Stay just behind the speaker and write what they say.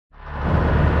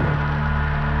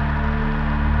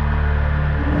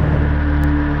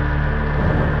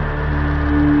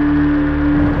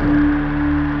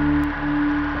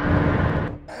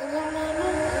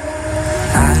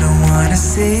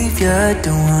ya.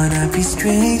 Don't wanna be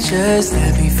strangers,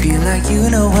 let me feel like you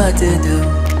know what to do.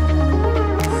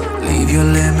 Leave your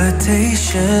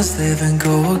limitations, live and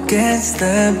go against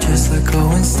them. Just let go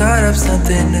and start up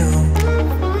something new.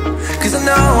 Cause I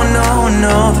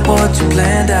know that what you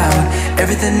planned out,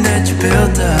 everything that you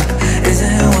built up,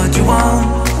 isn't what you want.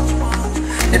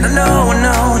 And I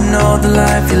know the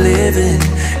life you're living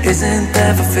isn't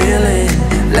that fulfilling.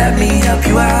 Let me help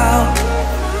you out.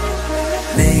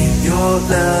 Lay your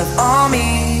love on me,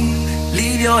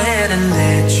 leave your head and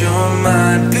let your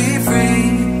mind be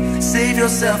free. Save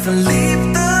yourself and leave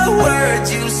the words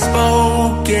you've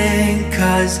spoken,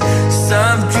 cause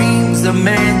some dreams are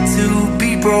meant to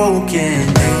be broken.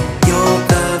 Lay your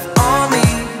love on me,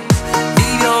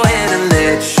 leave your head and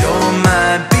let your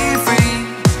mind be free.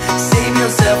 Save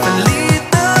yourself and leave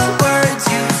the words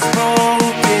you've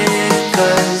spoken,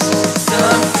 cause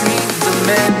some dreams are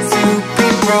meant to be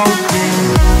broken.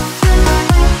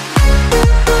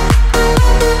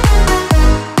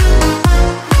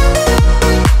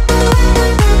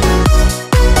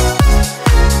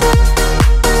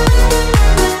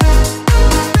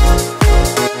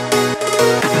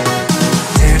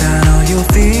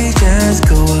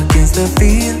 The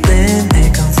feeling,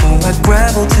 make them fall like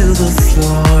gravel to the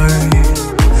floor.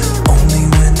 Only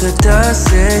when the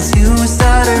dust sets, you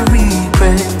start to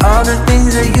regret all the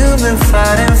things that you've been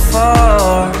fighting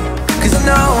for. Cause I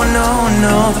know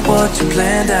that what you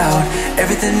planned out,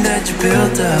 everything that you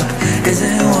built up,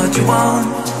 isn't what you want.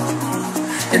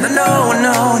 And I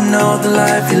know the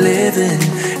life you're living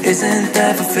isn't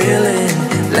that fulfilling.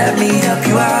 Let me help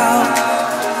you out.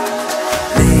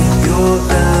 Lay your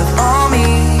love on me,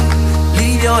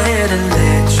 your head and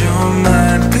let your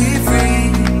mind be free.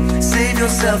 Save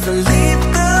yourself and leave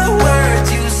the words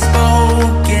you've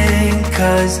spoken,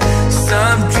 cause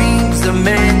some dreams are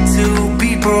meant to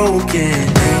be broken.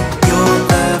 Lay your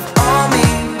love on me,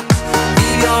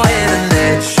 leave your head and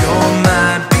let your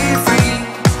mind be free.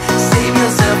 Save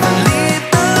yourself and leave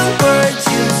the words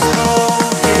you've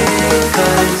spoken,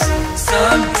 cause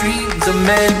some dreams are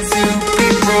meant to be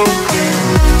broken.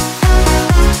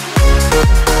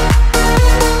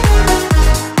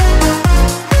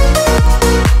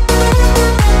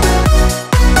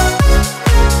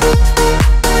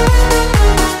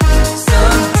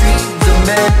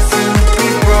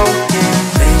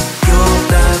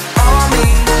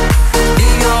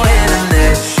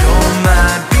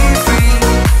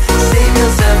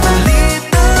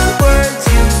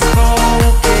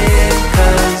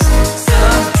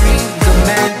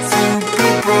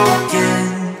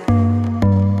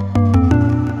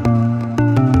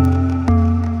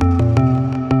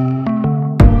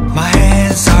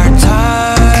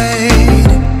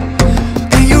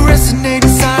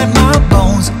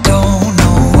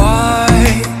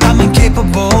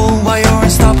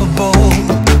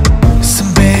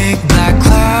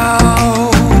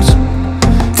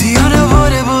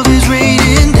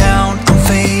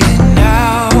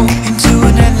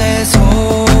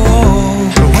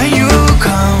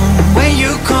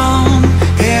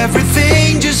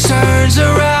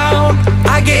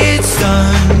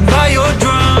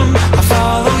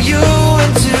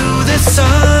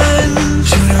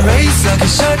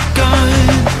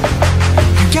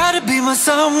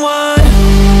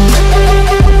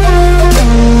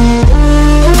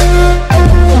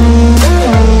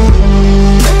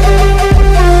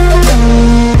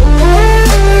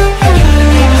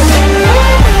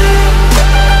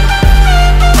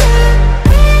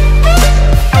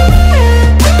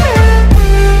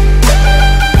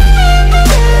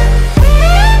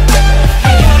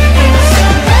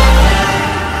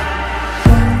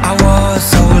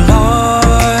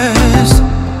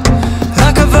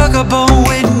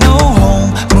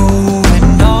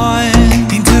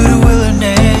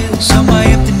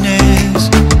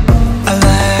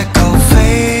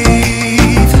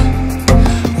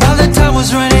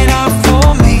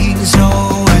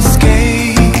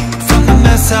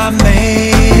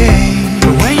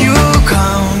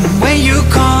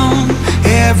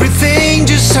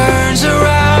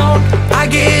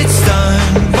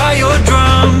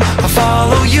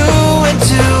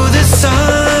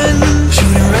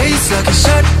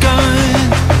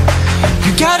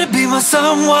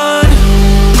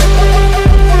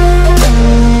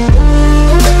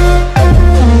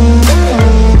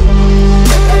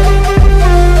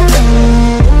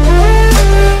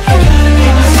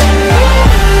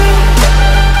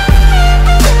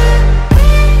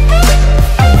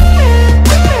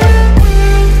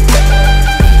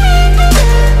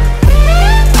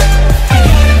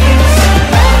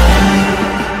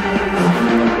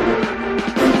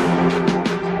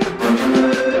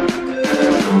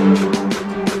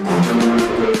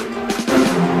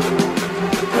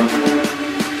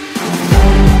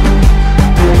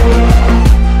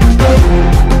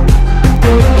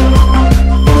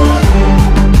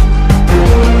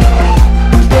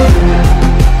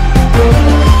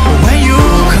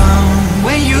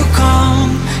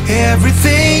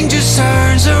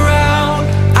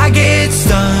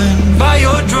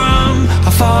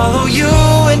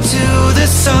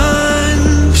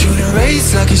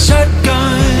 like a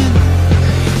shotgun.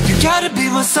 You gotta be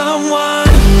my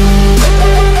someone.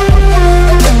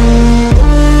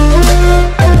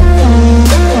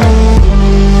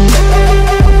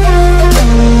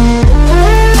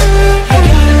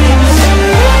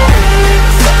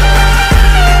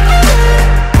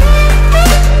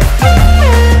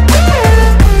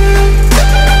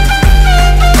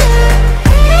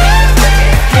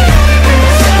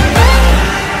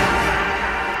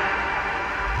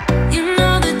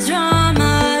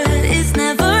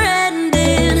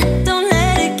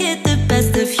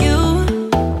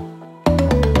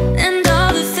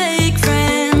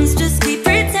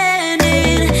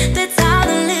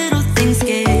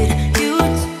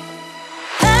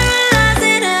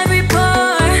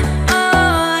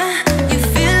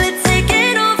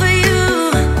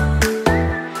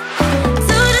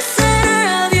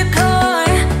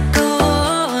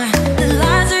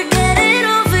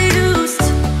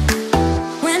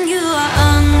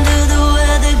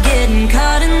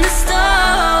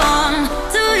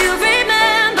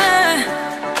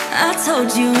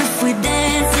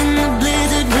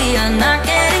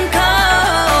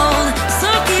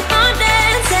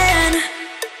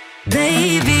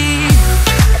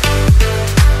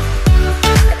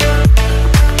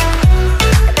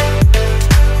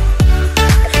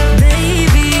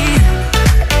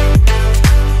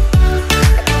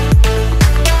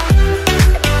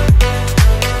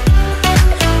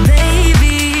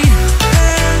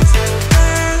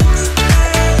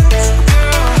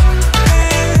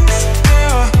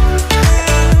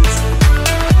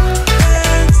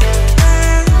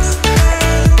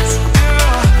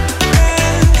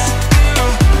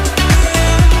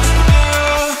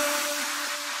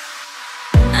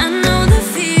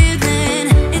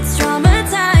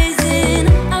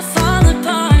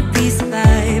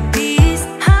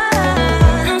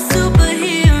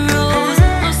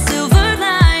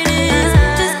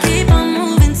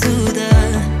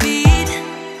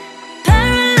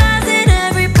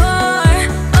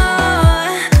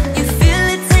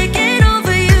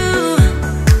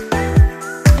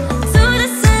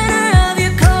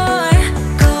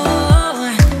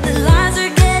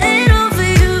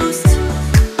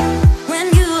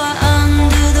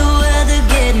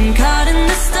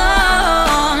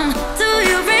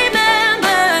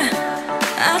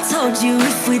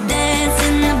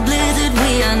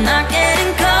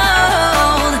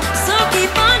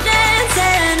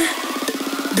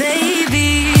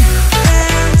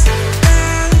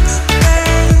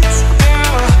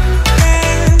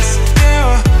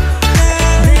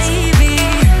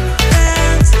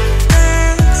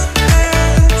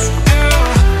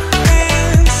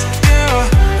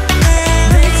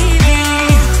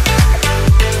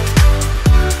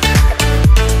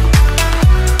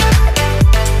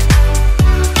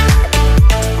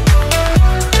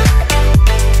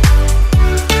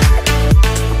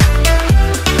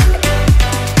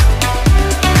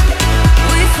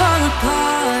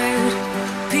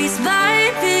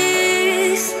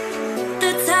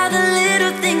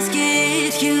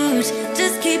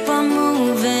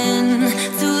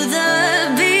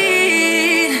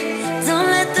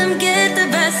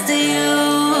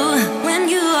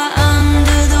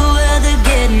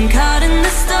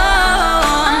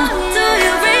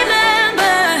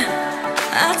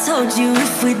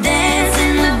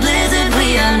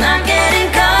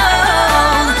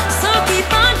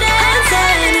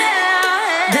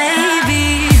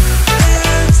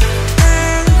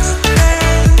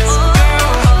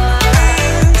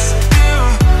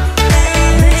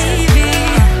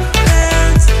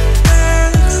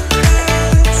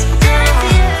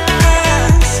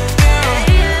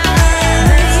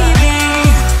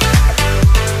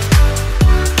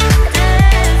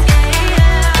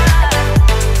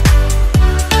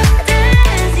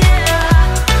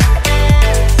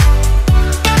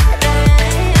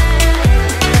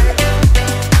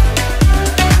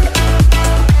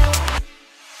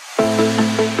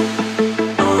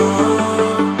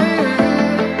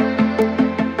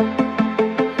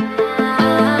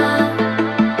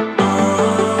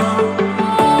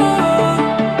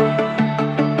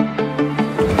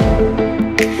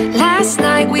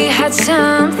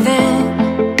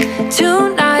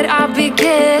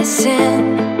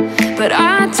 but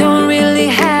I don't really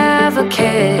have a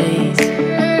case.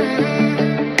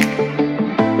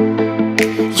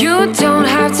 You don't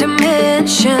have to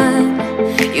mention,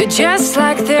 you just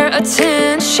like their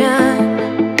attention.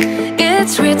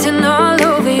 It's written all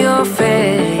over your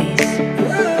face.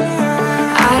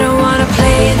 I don't wanna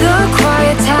play the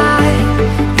quiet type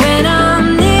when I'm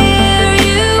near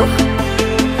you,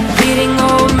 reading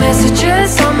old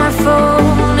messages on my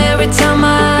phone every time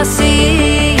I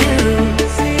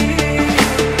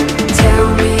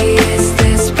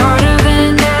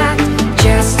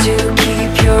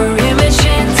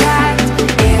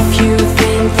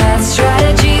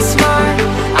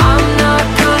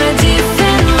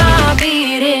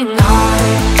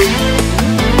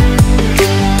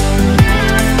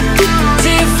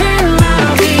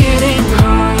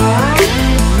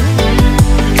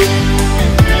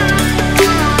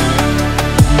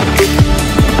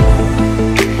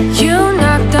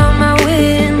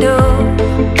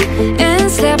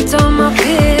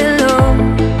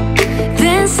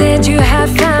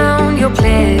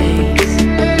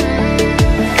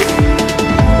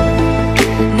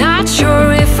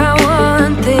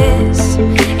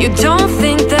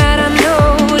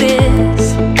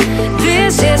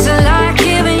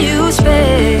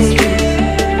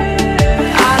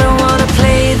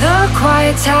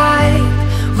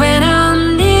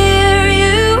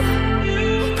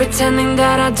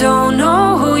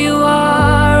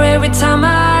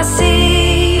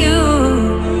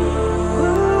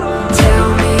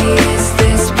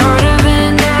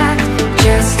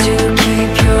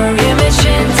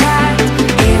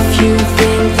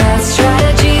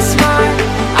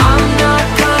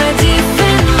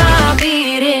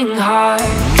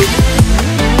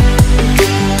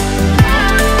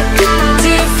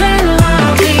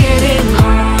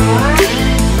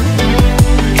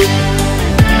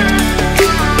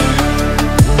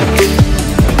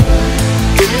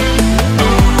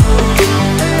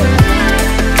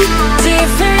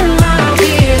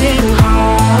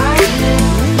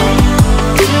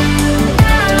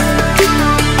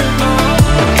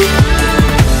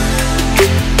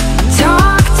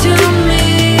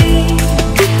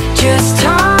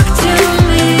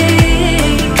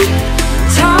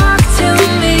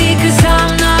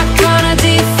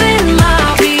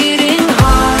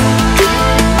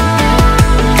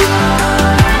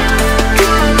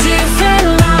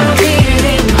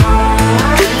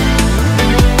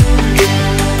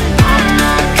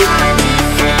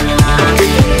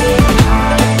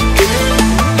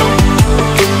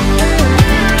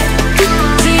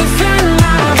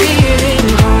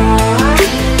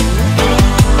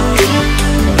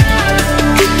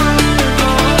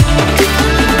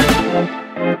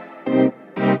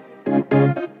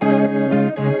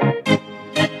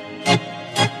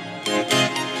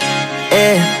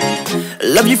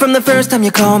Loved you from the first time you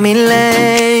called me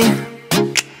late.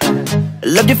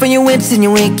 Loved you for your wits and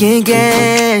your wicked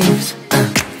games.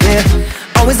 Yeah,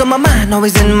 always on my mind,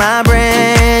 always in my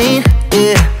brain.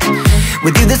 Yeah,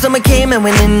 with you the summer came and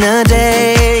went in a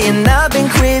day. And I've been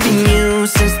craving you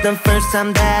since the first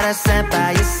time that I sat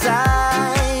by your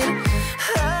side.